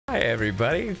Hi,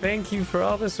 everybody. Thank you for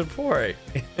all the support.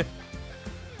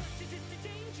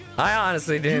 I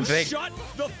honestly didn't think... Shut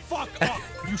the fuck up!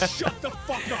 You shut the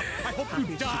fuck up! I hope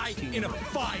you die in a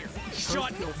fire! Shut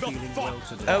the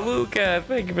fuck up! Luca,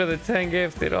 thank you for the 10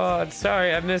 gifted. Oh,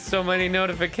 sorry, I missed so many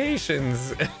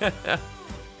notifications.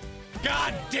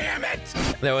 God damn it!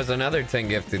 There was another 10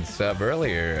 gifted sub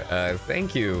earlier.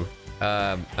 Thank you.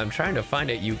 I'm trying to find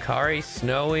it. Yukari,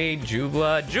 Snowy,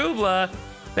 Jubla.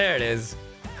 There it is.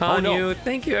 Konyu,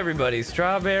 thank you, everybody.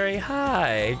 Strawberry,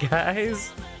 hi,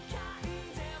 guys.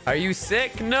 Are you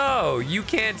sick? No, you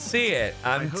can't see it.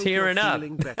 I'm tearing up.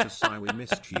 Better, Si. We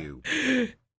missed you.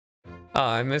 Oh,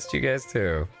 I missed you guys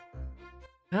too.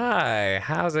 Hi,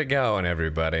 how's it going,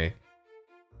 everybody?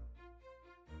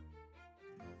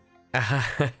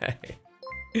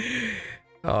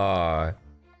 Oh,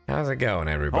 how's it going,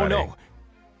 everybody? Oh no!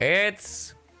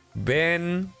 It's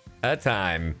been a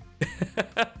time.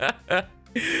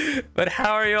 But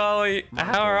how are you all?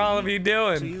 How are all of you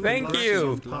doing? Thank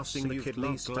you. Passing the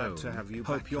kidney stone. To have you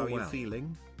hope you're well.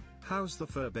 Feeling? How's the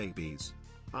fur babies?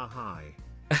 Hi.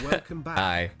 Welcome back.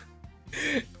 Hi.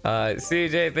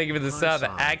 CJ, thank you for the sub.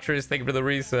 Actress, thank you for the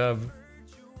resub.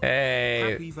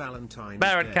 Hey. Happy Valentine's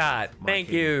Barrett Day, Cot, thank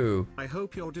you. I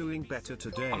hope you're doing better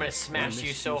today. I'm gonna smash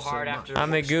you so hard after.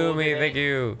 I'm the Goomy, thank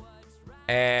you.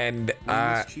 And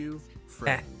missed you,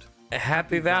 friend.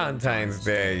 Happy Valentine's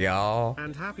Day, y'all.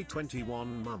 And happy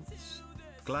 21 months.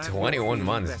 Glad 21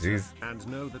 months, jeez. And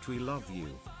know that we love you.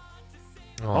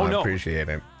 Oh, I appreciate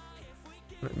it.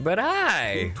 But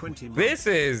this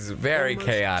is very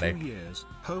chaotic. 2 years.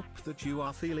 Hope that you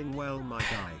are feeling well, my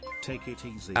guy. Take it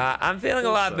easy. I'm feeling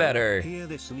a lot better. Hear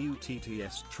this new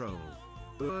TTS troll.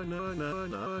 I'm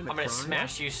gonna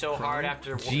smash you so hard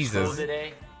after Jesus. school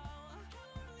today.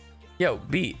 Yo,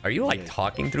 B, are you like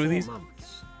talking through these?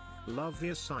 Love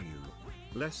you, Sayu.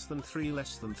 Less than 3,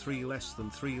 less than 3, less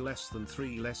than 3, less than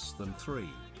 3, less than 3.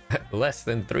 Less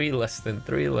than 3, less than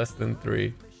 3, less than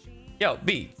 3. Yo,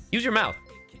 B, use your mouth.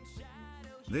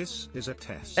 This is a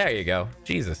test. There you go.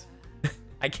 Jesus.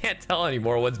 I can't tell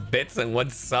anymore what's bits and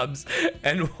what's subs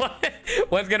and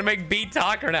what's gonna make B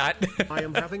talk or not. I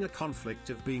am having a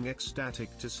conflict of being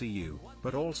ecstatic to see you,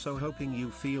 but also hoping you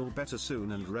feel better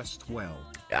soon and rest well.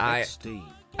 I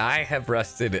have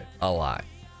rested a lot,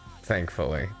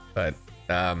 thankfully, but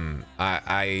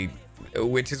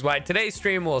which is why today's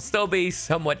stream will still be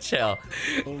somewhat chill.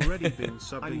 Already been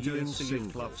subbing you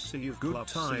see you've good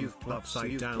time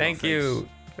upside down. Thank you.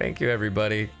 Thank you,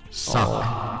 everybody.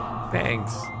 Oh,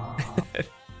 thanks.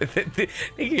 I think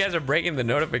you guys are breaking the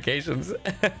notifications.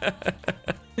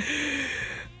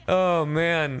 Oh,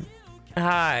 man.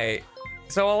 Hi.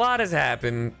 So a lot has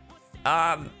happened.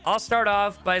 I'll start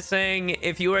off by saying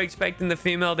if you were expecting the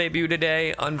female debut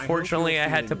today, unfortunately, I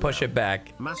had to push it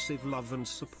back. Massive love and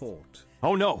support.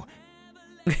 Oh, no.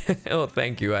 Oh,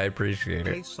 thank you. I appreciate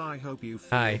it. Case, I hope you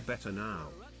feel better now.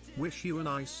 Wish you a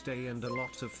nice day and a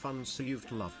lot of fun. See you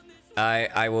love.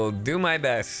 I will do my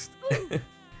best.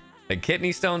 The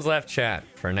kidney stones left chat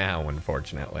for now,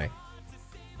 unfortunately.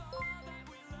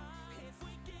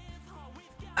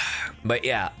 But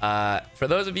yeah, for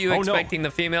those of you expecting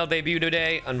the female debut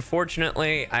today,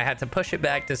 unfortunately, I had to push it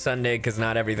back to Sunday because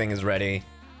not everything is ready.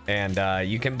 And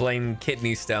you can blame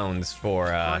kidney stones for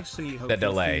the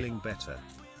delay. Better.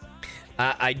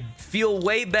 I feel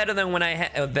way better than when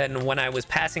I was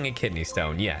passing a kidney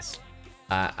stone. Yes,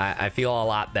 I feel a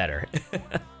lot better.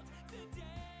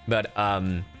 But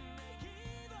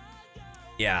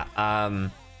yeah, I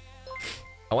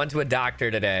went to a doctor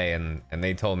today and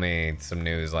they told me some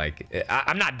news. Like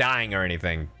I'm not dying or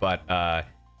anything, but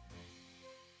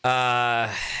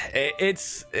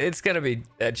it's gonna be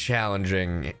a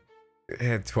challenging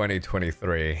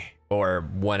 2023 or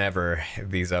whenever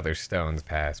these other stones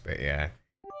pass. But yeah.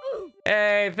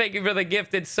 Hey, thank you for the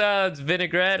gifted subs,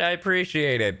 Vinaigrette. I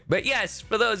appreciate it. But yes,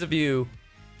 for those of you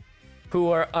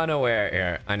who are unaware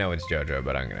here, I know it's JoJo,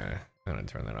 but I'm gonna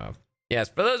turn that off. Yes,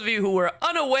 for those of you who were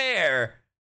unaware,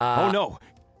 oh no,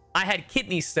 I had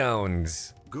kidney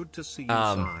stones. Good to see you,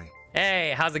 Si.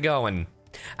 Hey, how's it going?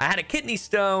 I had a kidney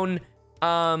stone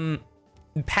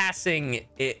passing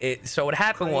it. So what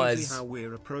happened was how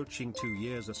we're approaching 2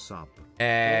 years a sub.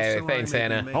 Hey, also, thanks,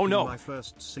 Anna. Oh no, my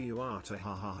first CUR to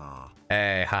ha ha ha.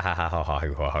 Hey, ha ha ha ha ha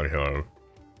ha ha.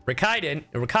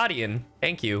 Ricadian,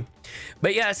 thank you.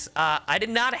 But yes, I did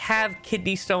not have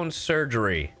kidney stone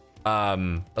surgery.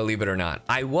 Believe it or not,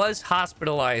 I was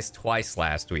hospitalized twice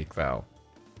last week though.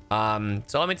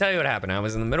 So let me tell you what happened. I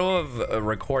was in the middle of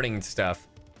recording stuff,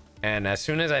 and as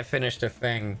soon as I finished a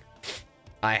thing,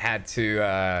 I had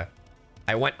to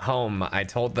I went home. I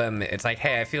told them, it's like,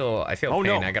 hey, I feel pain.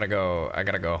 No. I gotta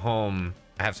go home.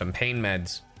 I have some pain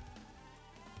meds.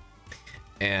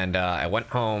 And I went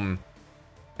home,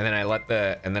 and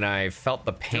then I felt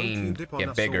the pain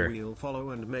get bigger. We'll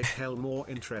follow and make hell more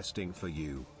interesting for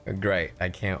you. Great, I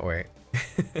can't wait.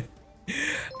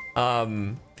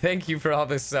 Thank you for all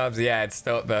the subs. Yeah, it's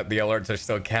still the alerts are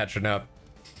still catching up.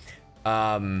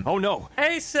 Oh no.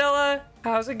 Hey Scylla,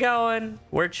 how's it going?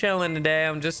 We're chilling today.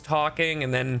 I'm just talking,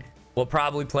 and then we'll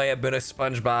probably play a bit of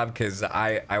SpongeBob because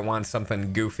I want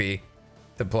something goofy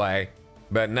to play,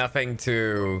 but nothing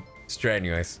too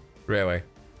strenuous, really.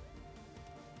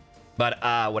 But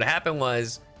what happened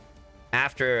was,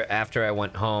 after I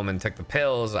went home and took the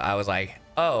pills, I was like,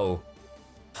 oh,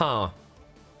 huh,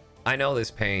 I know this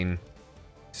pain.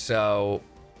 So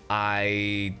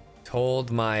I told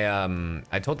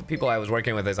the people I was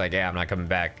working with, it's like, yeah, I'm not coming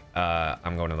back.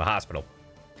 I'm going to the hospital.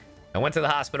 I went to the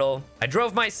hospital. I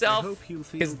drove myself. I hope you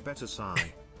feel better,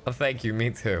 Sai. Oh, thank you.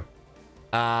 Me too.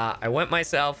 I went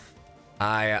myself.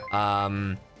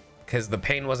 Because the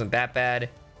pain wasn't that bad.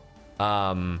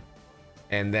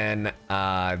 And then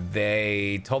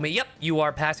they told me, yep, you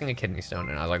are passing a kidney stone.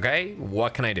 And I was like, okay,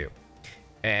 what can I do?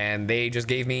 And they just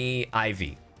gave me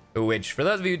IV, which for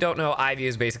those of you who don't know, IV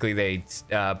is basically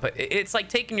it's like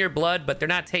taking your blood, but they're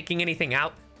not taking anything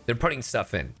out. They're putting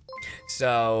stuff in.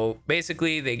 So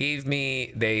basically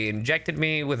they injected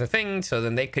me with a thing so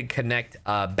then they could connect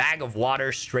a bag of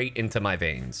water straight into my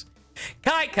veins.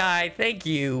 Kai, thank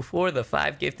you for the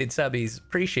 5 gifted subbies.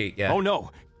 Appreciate ya. Oh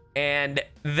no. And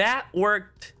that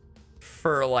worked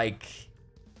for like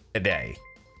a day.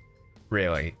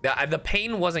 Really. The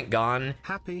pain wasn't gone.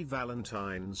 Happy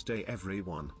Valentine's Day,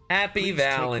 everyone. Happy Please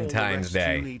Valentine's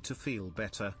Day. You need to feel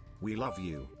better. We love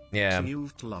you. Yeah.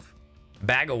 You've love.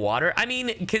 Bag of water? I mean,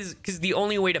 because the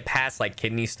only way to pass like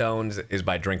kidney stones is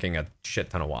by drinking a shit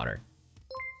ton of water.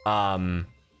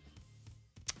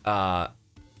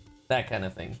 That kind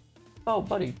of thing. Oh,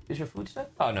 buddy, is your food stuck?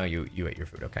 Oh, no, you ate your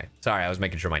food. Okay. Sorry, I was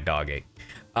making sure my dog ate.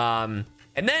 And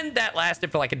then that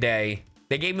lasted for like a day.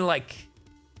 They gave me like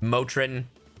Motrin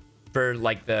for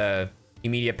like the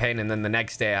immediate pain. And then the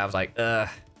next day I was like, I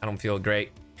don't feel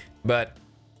great. But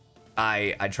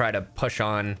I try to push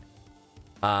on.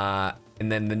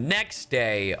 And then the next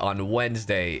day on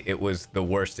Wednesday, it was the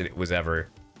worst it was ever.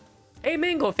 Hey,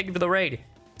 Mango, thank you for the raid.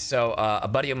 So a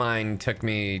buddy of mine took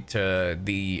me to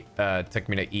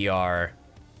ER,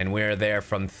 and we were there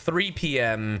from 3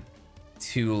 p.m.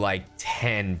 to like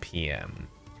 10 p.m.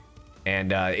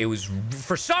 And it was,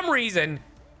 for some reason,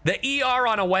 the ER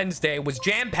on a Wednesday was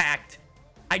jam-packed.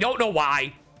 I don't know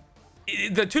why.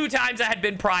 The 2 times I had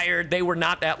been prior, they were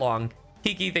not that long.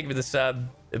 Kiki, thank you for the sub.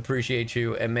 Appreciate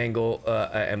you. And Mangle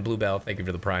and Bluebell, thank you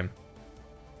for the prime.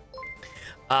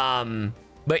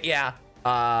 But yeah.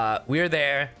 We were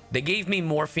there. They gave me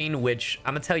morphine, which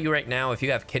I'm gonna tell you right now, if you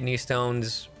have kidney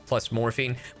stones plus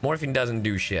morphine doesn't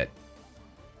do shit.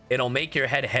 It'll make your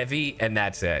head heavy, and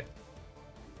that's it.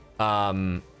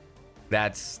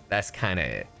 That's kind of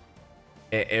it.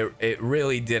 It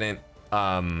really didn't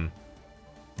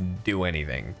do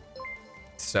anything.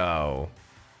 So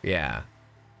yeah,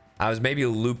 I was maybe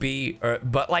loopy,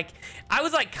 but like I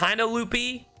was like kind of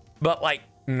loopy, but like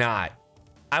not.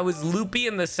 I was loopy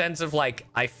in the sense of like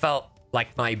I felt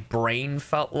like my brain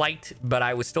felt light, but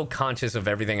I was still conscious of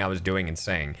everything I was doing and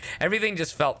saying. Everything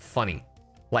just felt funny,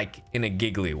 like in a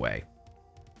giggly way.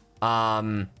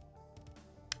 And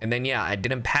then yeah, I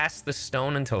didn't pass the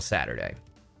stone until Saturday.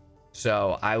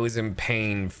 So I was in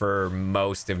pain for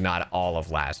most, if not all,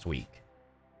 of last week.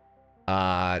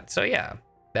 So yeah,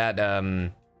 that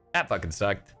fucking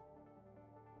sucked.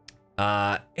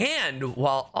 And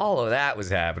while all of that was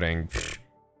happening,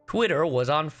 Twitter was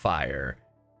on fire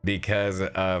because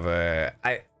of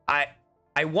I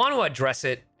want to address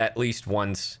it at least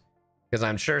once, because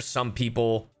I'm sure some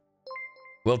people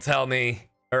will tell me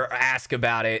or ask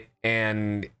about it,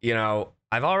 and you know,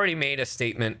 I've already made a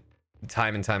statement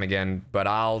time and time again, but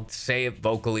I'll say it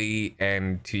vocally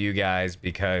and to you guys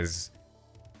because,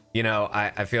 you know,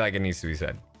 I feel like it needs to be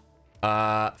said.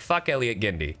 Fuck Elliot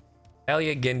Gindi.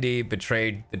 Elliot Gindi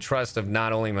betrayed the trust of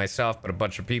not only myself, but a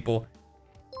bunch of people.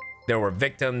 There were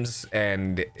victims,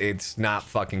 and it's not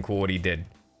fucking cool what he did.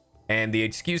 And the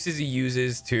excuses he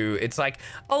uses to, it's like,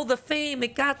 oh, the fame,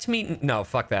 it got to me. No,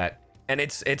 fuck that. And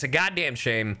it's a goddamn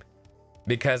shame,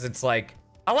 because it's like,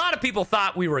 a lot of people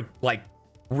thought we were like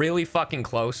really fucking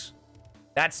close.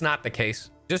 That's not the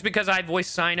case. Just because I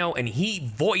voiced Sino and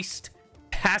he voiced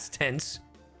past tense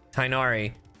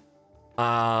Tainari,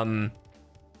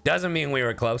 doesn't mean we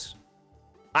were close.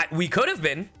 We could have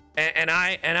been. And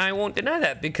I won't deny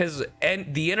that, because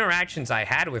the interactions I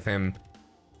had with him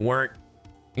weren't,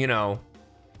 you know,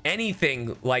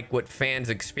 anything like what fans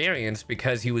experienced,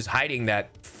 because he was hiding that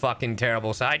fucking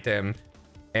terrible side to him.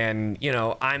 And, you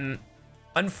know,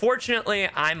 unfortunately,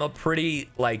 I'm a pretty,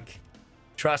 like,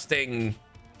 trusting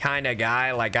kind of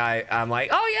guy. Like, I'm like,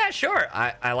 oh yeah, sure.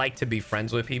 I like to be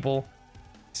friends with people.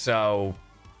 So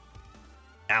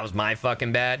that was my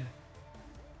fucking bad,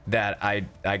 that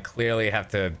I clearly have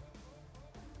to.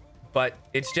 But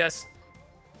it's just,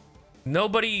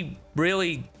 nobody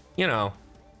really, you know,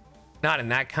 not in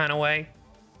that kind of way,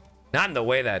 not in the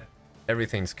way that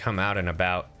everything's come out and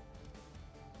about.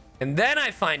 And then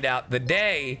I find out the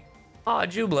day, oh,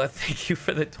 Jubla, thank you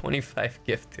for the 25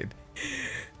 gifted.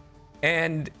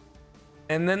 And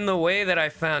then the way that I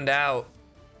found out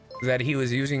that he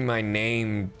was using my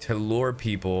name to lure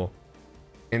people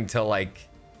into, like,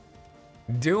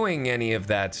 doing any of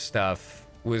that stuff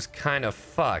was kind of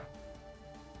fucked.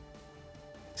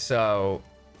 So,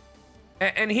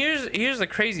 and here's the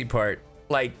crazy part.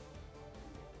 Like,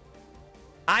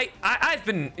 I've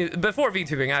been, before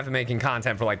VTubing, I've been making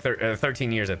content for like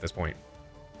 13 years at this point.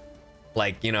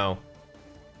 Like, you know,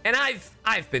 and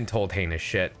I've been told heinous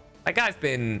shit. Like, I've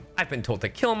been told to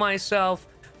kill myself.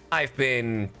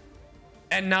 And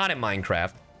not in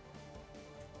Minecraft.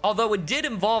 Although it did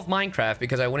involve Minecraft,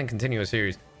 because I wouldn't continue a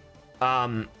series.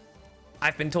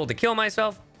 I've been told to kill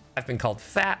myself. I've been called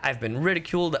fat. I've been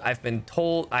ridiculed. I've been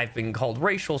called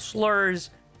racial slurs.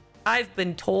 I've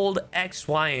been told X,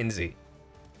 Y, and Z.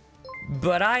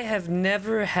 But I have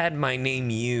never had my name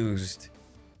used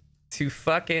to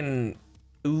fucking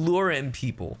lure in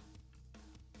people,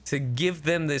 to give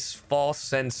them this false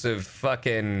sense of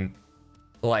fucking,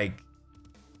 like,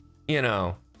 you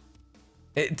know,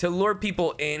 to lure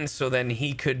people in so then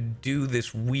he could do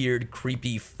this weird,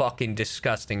 creepy, fucking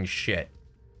disgusting shit.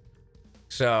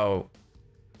 So,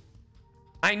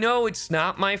 I know it's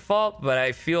not my fault, but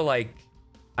I feel like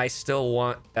I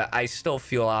still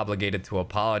feel obligated to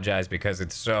apologize, because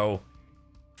it's so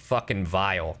fucking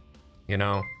vile, you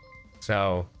know?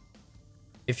 So,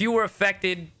 if you were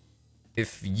affected,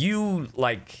 if you,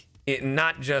 like, it,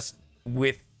 not just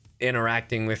with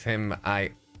interacting with him,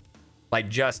 like,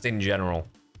 just in general,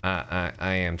 I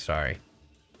am sorry.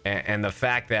 And the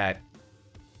fact that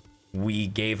we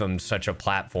gave him such a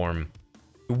platform,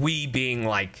 we being,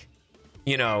 like,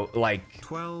 you know, like,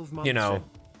 12 months you know,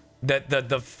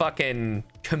 the fucking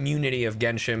community of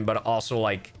Genshin, but also,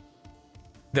 like,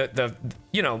 the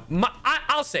you know,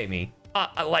 I'll say me,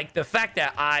 like, the fact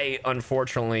that I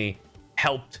unfortunately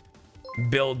helped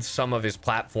build some of his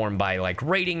platform by, like,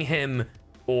 rating him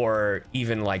or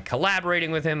even, like,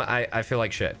 collaborating with him, I feel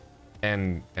like shit.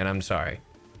 And I'm sorry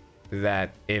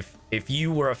that if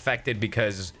you were affected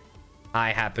because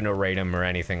I happen to rate him or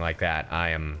anything like that,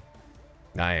 I am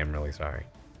really sorry.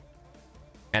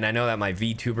 And I know that my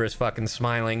VTuber is fucking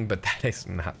smiling, but that is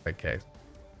not the case.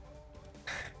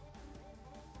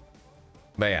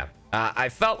 But yeah, I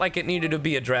felt like it needed to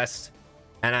be addressed,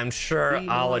 and I'm sure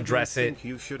I'll address it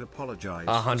you should apologize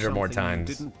 100 more you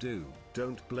times. didn't do.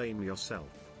 Don't blame yourself.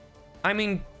 I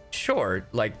mean, sure,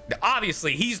 like,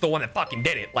 obviously he's the one that fucking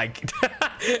did it. Like,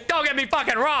 don't get me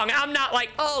fucking wrong. I'm not like,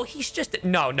 oh, he's just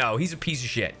no, he's a piece of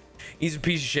shit. He's a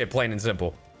piece of shit, plain and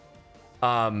simple.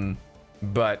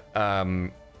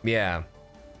 Yeah.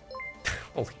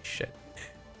 Holy shit.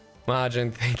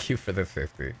 Majin, thank you for the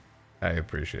 50. I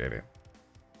appreciate it.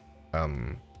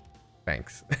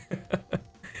 Thanks.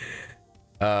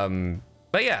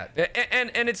 But yeah,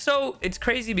 and it's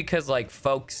crazy because, like,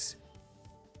 folks,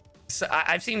 so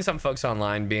I've seen some folks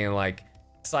online being like,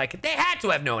 it's like, they had to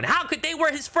have known. How could they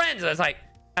were his friends? And I was like,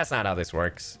 that's not how this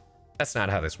works. That's not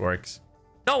how this works.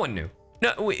 No one knew.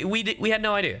 No, we had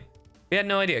no idea. We had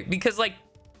no idea, because, like,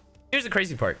 here's the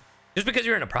crazy part. Just because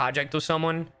you're in a project with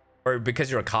someone, or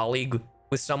because you're a colleague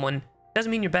with someone,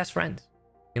 doesn't mean you're best friends.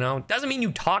 You know, doesn't mean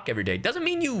you talk every day. Doesn't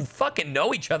mean you fucking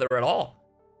know each other at all.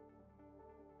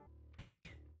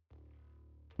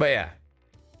 But yeah,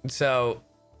 so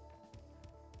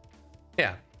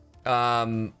yeah,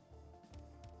 all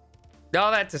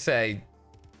that to say,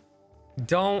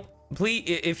 don't, please,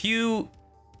 if you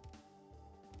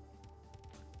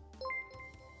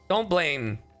don't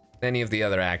blame any of the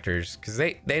other actors, because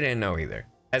they didn't know either,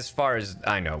 as far as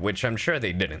I know, which I'm sure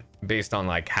they didn't, based on,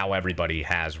 like, how everybody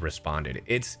has responded.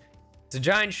 It's a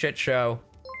giant shit show.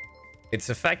 It's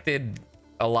affected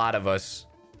a lot of us.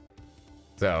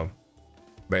 So,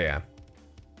 but yeah.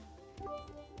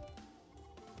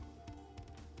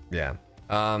 Yeah.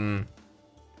 But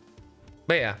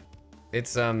yeah,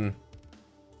 it's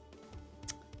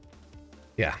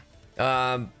yeah.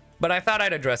 But I thought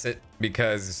I'd address it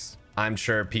because I'm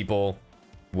sure people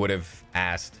would have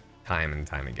asked time and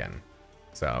time again.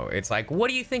 So it's like, what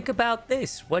do you think about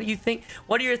this? What do you think?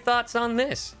 What are your thoughts on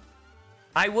this?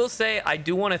 I will say, I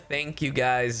do want to thank you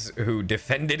guys who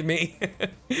defended me.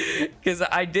 Because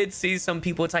I did see some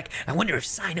people, it's like, I wonder if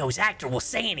Sino's actor will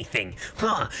say anything.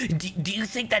 Huh? Do you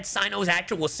think that Sino's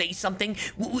actor will say something?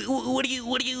 What do you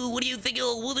think?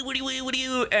 What do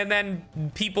you? And then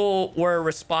people were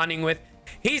responding with,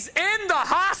 he's in the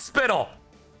hospital.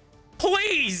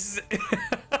 Please.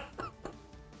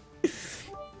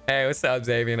 Hey, what's up,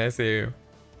 Xavier? I see you.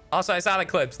 Also, I saw the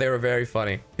clips. They were very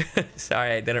funny.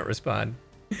 Sorry, I didn't respond.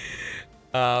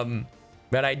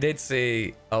 But I did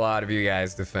see a lot of you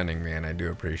guys defending me, and I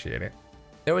do appreciate it.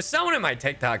 There was someone in my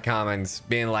TikTok comments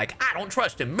being like, I don't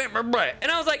trust him.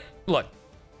 And I was like, look,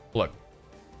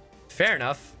 fair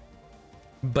enough.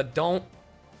 But don't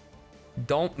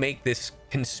make this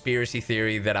conspiracy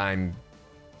theory that I'm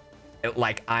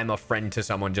a friend to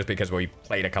someone just because we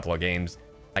played a couple of games.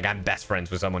 Like, I'm best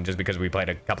friends with someone just because we played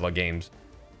a couple of games.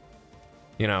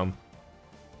 You know? And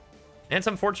it's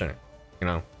unfortunate, you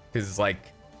know? Because, like,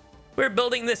 we were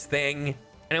building this thing,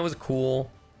 and it was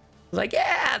cool. It was like,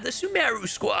 yeah, the Sumeru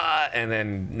squad. And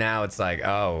then now it's like,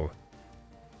 oh.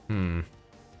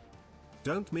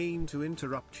 Don't mean to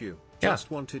interrupt you. Yeah.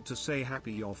 Just wanted to say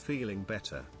happy you're feeling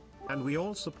better. And we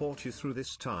all support you through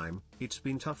this time. It's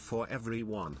been tough for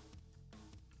everyone.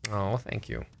 Oh, thank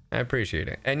you. I appreciate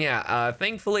it. And yeah,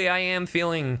 thankfully I am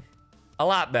feeling a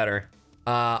lot better.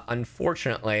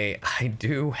 Unfortunately, I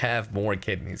do have more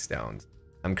kidney stones.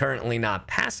 I'm currently not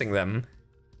passing them,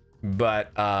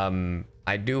 but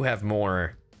I do have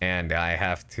more, and I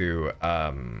have to,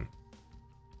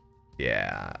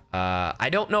 yeah. I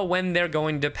don't know when they're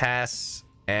going to pass,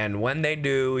 and when they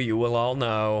do, you will all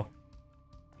know.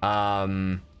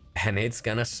 And it's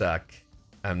gonna suck.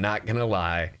 I'm not gonna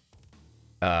lie.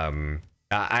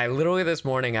 I literally this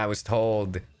morning I was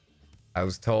told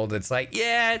it's like,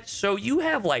 yeah, so you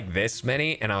have like this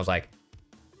many, and I was like,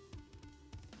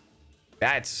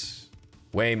 that's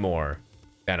way more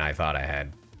than I thought I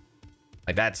had.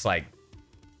 Like that's like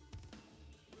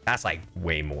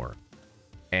way more.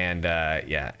 And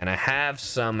yeah, and I have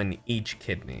some in each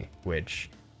kidney, which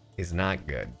is not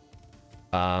good.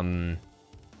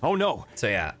 Oh no. So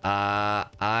yeah,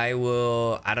 I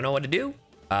don't know what to do.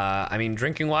 I mean,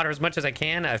 drinking water as much as I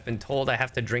can. I've been told I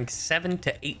have to drink 7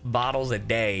 to 8 bottles a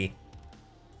day.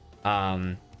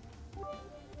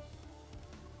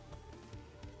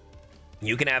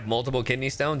 You can have multiple kidney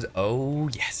stones. Oh,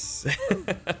 yes.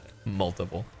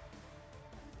 Multiple.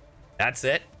 That's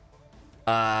it.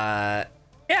 Yeah,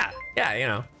 you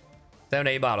know. 7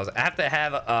 to 8 bottles. I have to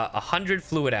have 100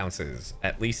 fluid ounces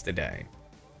at least a day.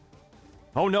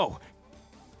 Oh no.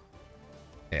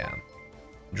 Yeah.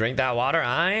 Drink that water.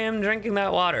 I am drinking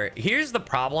that water. Here's the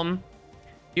problem.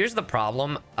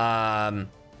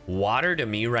 Water to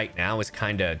me right now is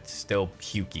kind of still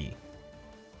pukey.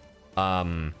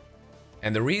 And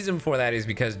the reason for that is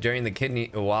because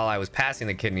while I was passing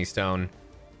the kidney stone,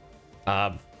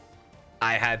 I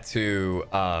had to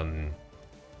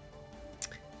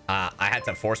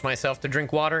force myself to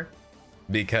drink water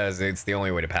because it's the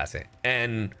only way to pass it.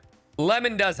 And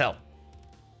lemon does help.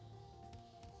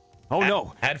 Oh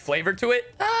no. Add flavor to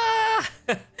it?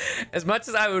 As much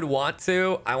as I would want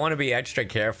to, I want to be extra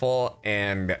careful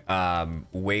and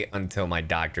wait until my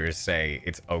doctors say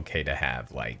it's okay to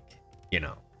have, like, you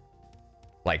know,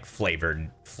 like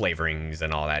flavorings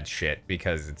and all that shit,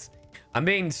 because I'm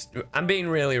being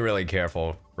really, really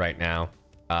careful right now.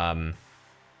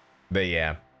 But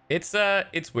yeah, it's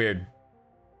weird.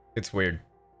 It's weird.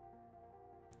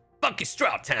 Fucking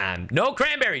straw time. No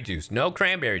cranberry juice. No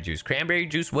cranberry juice. Cranberry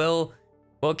juice will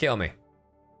kill me.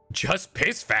 Just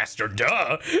piss faster,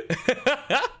 duh.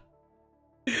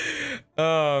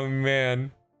 Oh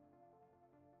man.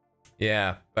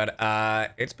 Yeah, but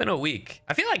it's been a week.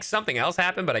 I feel like something else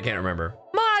happened, but I can't remember.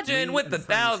 Majin with the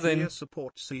 1,000.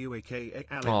 Support CU aka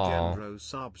Alejandro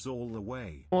subs all the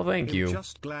way. Well, thank you.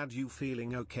 Just glad you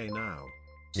feeling okay now.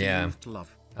 Yeah.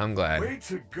 Love. I'm glad. Way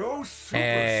to go, superstar.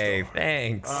 Hey,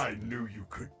 thanks. I knew you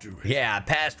could do it. Yeah, I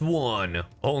passed one.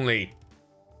 Only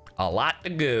a lot to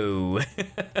go.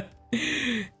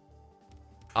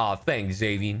 Oh, thanks,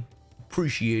 Xavier.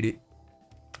 Appreciate it.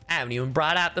 I haven't even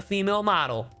brought out the female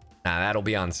model. Nah, that'll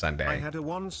be on Sunday. I had a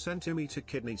 1 centimeter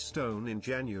kidney stone in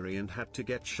January and had to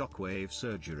get shockwave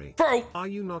surgery. Are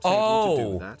you not able to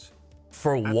do that?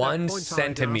 For At 1 that point,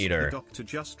 centimeter. I'd ask the doctor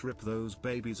just rip those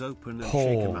babies open and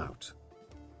shake them out.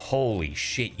 Holy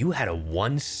shit, you had a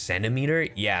 1 centimeter?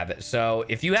 Yeah, so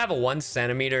if you have a 1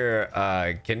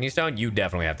 centimeter kidney stone, you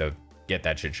definitely have to get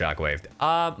that shit shockwaved.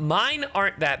 Mine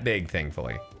aren't that big,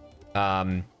 thankfully.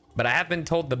 But I have been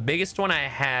told the biggest one I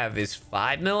have is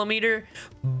 5mm,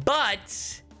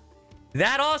 but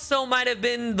that also might have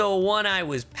been the one I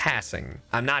was passing.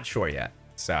 I'm not sure yet.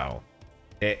 So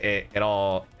it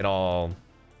all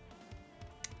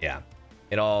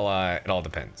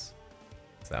depends.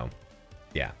 So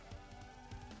yeah.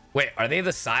 Wait, are they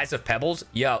the size of pebbles?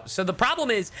 Yo, so the problem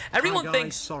is everyone Hi guys,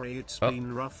 thinks. Sorry, it's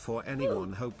been rough for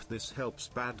anyone. Hope this helps.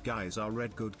 Bad guys are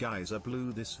red, good guys are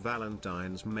blue. This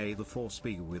Valentine's, may the force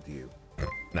be with you.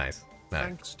 Nice.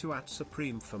 Thanks to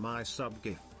 @Supreme for my sub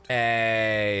gift.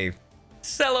 Hey,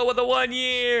 Cello with a 1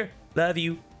 year. Love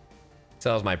you.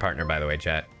 Cello's my partner, by the way,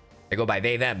 chat. They go by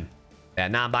they, them.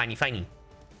 Non-binary funny.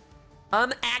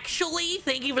 Actually,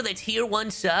 thank you for the tier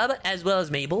 1 sub, as well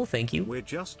as Mabel. Thank you. We're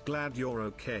just glad you're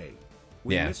okay.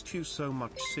 We missed you so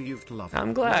much, so you've loved.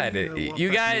 I'm glad. You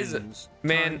guys,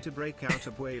 man. Time to break out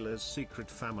of Whaler's secret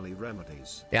family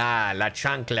remedies. Yeah, La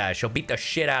Chancla. She'll beat the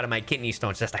shit out of my kidney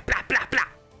stones. Just like blah, blah, blah.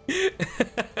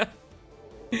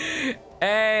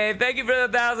 Hey, thank you for the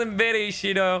 1,000 biddies,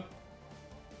 Shido.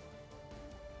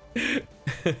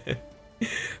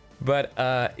 But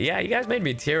yeah, you guys made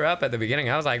me tear up at the beginning.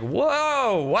 I was like,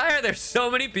 whoa, why are there so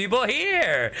many people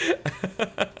here?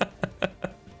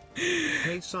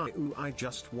 Hey Sai-oo, I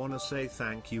just wanna say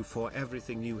thank you for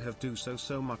everything you have do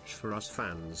so much for us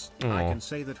fans. Aww. I can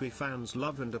say that we fans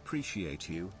love and appreciate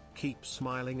you. Keep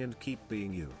smiling and keep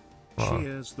being you. Aww.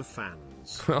 Cheers the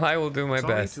fans. Well, I will do my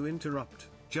best. Sorry to interrupt.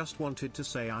 Just wanted to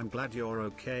say I'm glad you're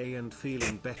okay and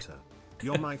feeling better.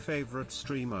 You're my favorite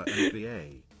streamer and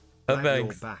BA. Glad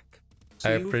Thanks. you're back.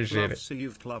 I appreciate it. See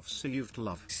you've love. See you've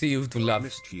love. See you've love.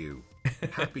 Missed you.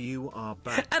 Happy you are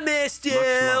back. I missed you.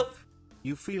 Much love.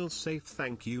 You feel safe.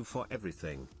 Thank you for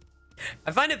everything.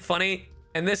 I find it funny,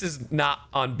 and this is not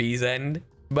on B's end,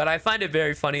 but I find it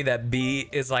very funny that B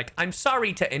is like, I'm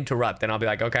sorry to interrupt. And I'll be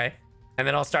like, okay. And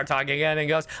then I'll start talking again and he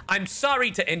goes, I'm sorry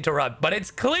to interrupt, but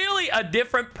it's clearly a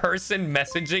different person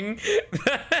messaging.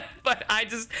 But I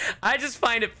just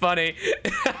find it funny.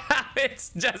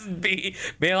 It's just B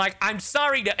being like, I'm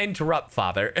sorry to interrupt,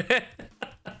 father.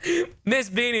 Miss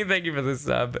Beanie, thank you for the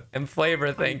sub. And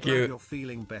Flavor, thank you. You're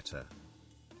feeling better.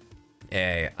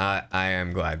 Hey, I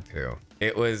am glad too.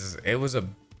 It was a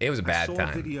bad time. I saw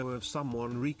a video of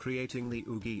someone recreating the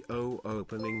Yu-Gi-Oh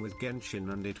opening with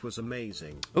Genshin and it was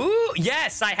amazing. Ooh,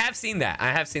 yes, I have seen that.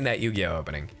 I have seen that Yu-Gi-Oh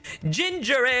opening.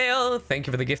 Ginger Ale, thank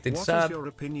you for the gifted sub. What is your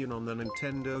opinion on the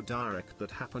Nintendo Direct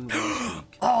that happened last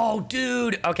week? Oh,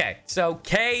 dude. Okay, so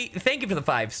Kay, thank you for the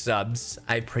 5 subs.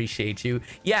 I appreciate you.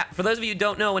 Yeah, for those of you who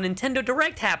don't know, a Nintendo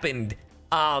Direct happened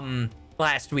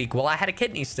last week while I had a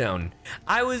kidney stone.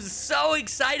 I was so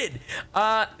excited.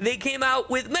 They came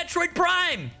out with Metroid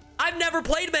Prime. I've never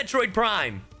played Metroid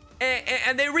Prime,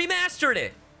 and they remastered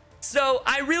it. So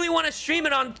I really want to stream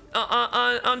it on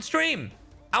stream.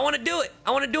 I want to do it.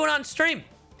 I want to do it on stream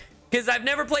because I've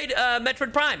never played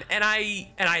Metroid Prime, and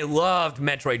I loved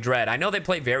Metroid Dread. I know they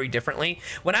play very differently.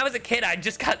 When I was a kid, I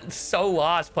just got so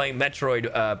lost playing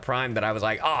Metroid Prime that I was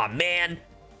like, oh man.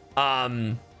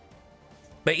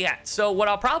 But yeah, so what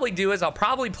I'll probably do is I'll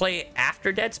probably play it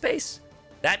after Dead Space.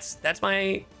 That's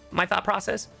my thought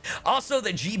process. Also,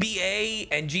 the GBA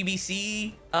and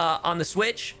GBC on the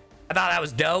Switch, I thought that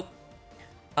was dope.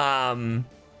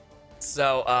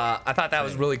 So I thought that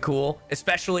was really cool,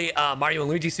 especially Mario and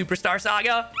Luigi Superstar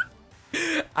Saga.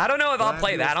 I don't know if I'll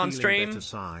play that on stream,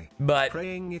 but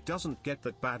praying it doesn't get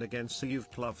that bad again. See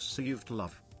you've love. See you've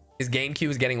love. His game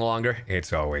queue is getting longer.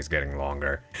 It's always getting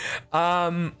longer.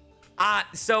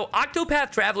 So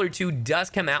Octopath Traveler 2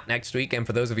 does come out next week, and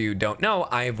for those of you who don't know,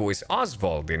 I voice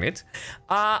Oswald in it.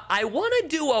 I want to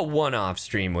do a one-off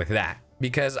stream with that,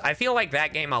 because I feel like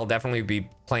that game I'll definitely be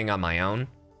playing on my own.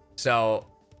 So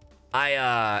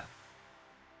I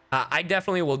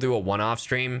definitely will do a one-off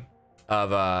stream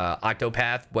of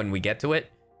Octopath when we get to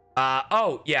it.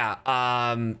 Oh, yeah,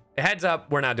 heads up,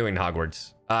 we're not doing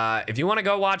Hogwarts. If you want to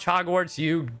go watch Hogwarts,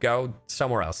 you go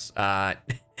somewhere else.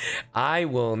 I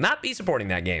will not be supporting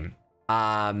that game.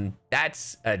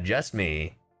 That's just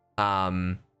me.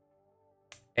 As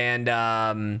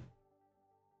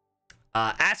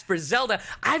for Zelda,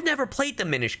 I've never played the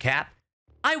Minish Cap.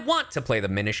 I want to play the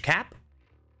Minish Cap.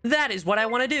 That is what I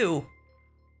want to do.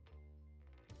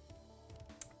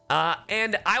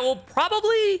 And I will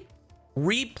probably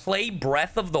replay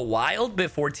Breath of the Wild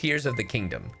before Tears of the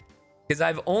Kingdom, because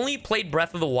I've only played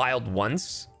Breath of the Wild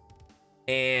once.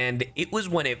 And it was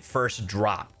when it first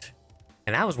dropped.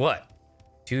 And that was what?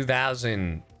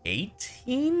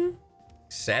 2018?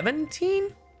 17?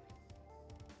 Is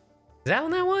that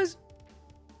when that was?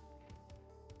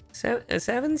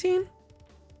 17?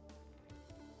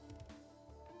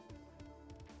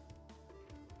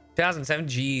 2007.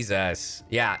 Jesus.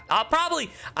 Yeah.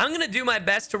 I'm gonna do my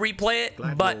best to replay it,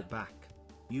 Glad but you're back.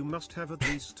 You must have at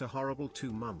least a horrible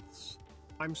 2 months.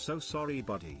 I'm so sorry,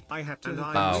 buddy. I had to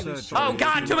die. Oh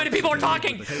God, too many people are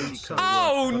talking.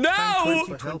 Oh no!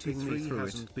 2023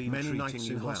 hasn't been many nights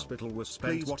in hospital was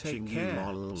spent watching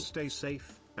you. Stay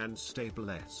safe and stay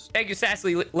blessed. Thank you,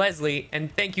 Sassy Leslie,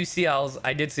 and thank you, CLs.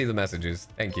 I did see the messages.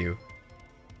 Thank you.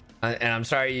 And I'm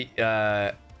sorry.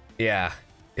 Yeah.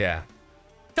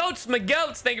 Totes my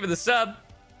goats. Thank you for the sub.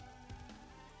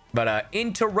 But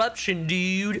interruption,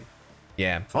 dude.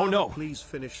 Yeah. Oh no! Please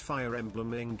finish Fire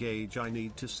Emblem Engage. I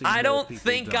need to see. I don't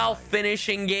think I'll finish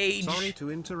Engage. Sorry to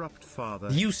interrupt, Father.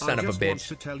 You son of a bitch. I just want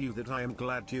to tell you that I am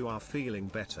glad you are feeling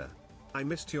better. I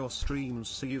missed your streams,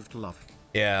 so you've loved.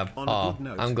 Yeah. On a good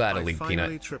note, I'm glad to I leave finally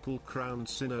Peanut. triple crowned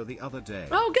Sinnoh the other day.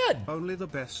 Oh, good. Only the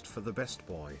best for the best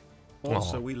boy.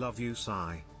 Also, we love you,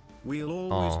 Sai. We'll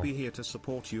always be here to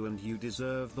support you, and you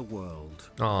deserve the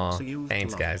world. Aw, so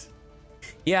thanks, guys.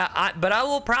 Yeah, but I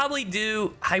will probably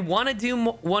do... I want to do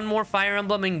one more Fire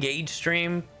Emblem Engage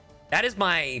stream. That is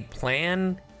my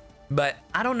plan, but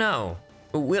I don't know.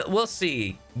 We'll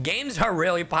see. Games are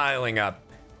really piling up.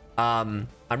 I'm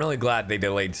really glad they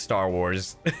delayed Star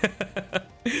Wars.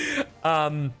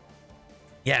 Yeah,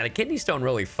 the kidney stone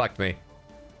really fucked me.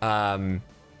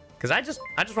 Because I just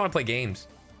want to play games.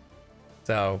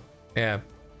 So, yeah.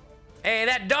 Hey,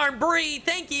 that darn Bree,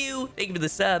 thank you. Thank you for the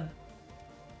sub.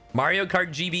 Mario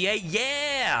Kart GBA,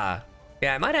 yeah.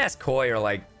 Yeah, I might ask Koi or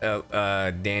like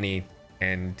Danny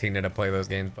and Tina to play those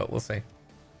games, but we'll see.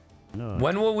 No.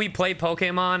 When will we play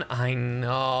Pokemon? I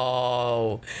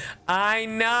know,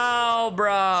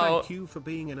 bro. Thank you for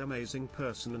being an amazing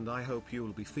person, and I hope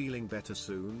you'll be feeling better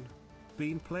soon.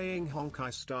 Been playing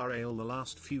Honkai Star Rail the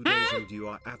last few days, and you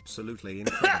are absolutely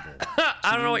incredible.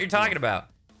 I don't know what you're talking about.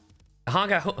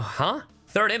 Honkai, huh?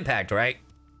 Third Impact, right?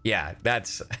 Yeah,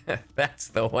 that's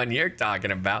the one you're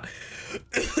talking about.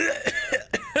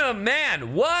 Oh,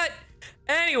 man, what?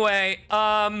 Anyway,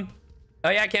 oh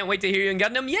yeah, I can't wait to hear you in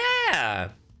Gundam.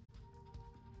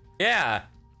 Yeah.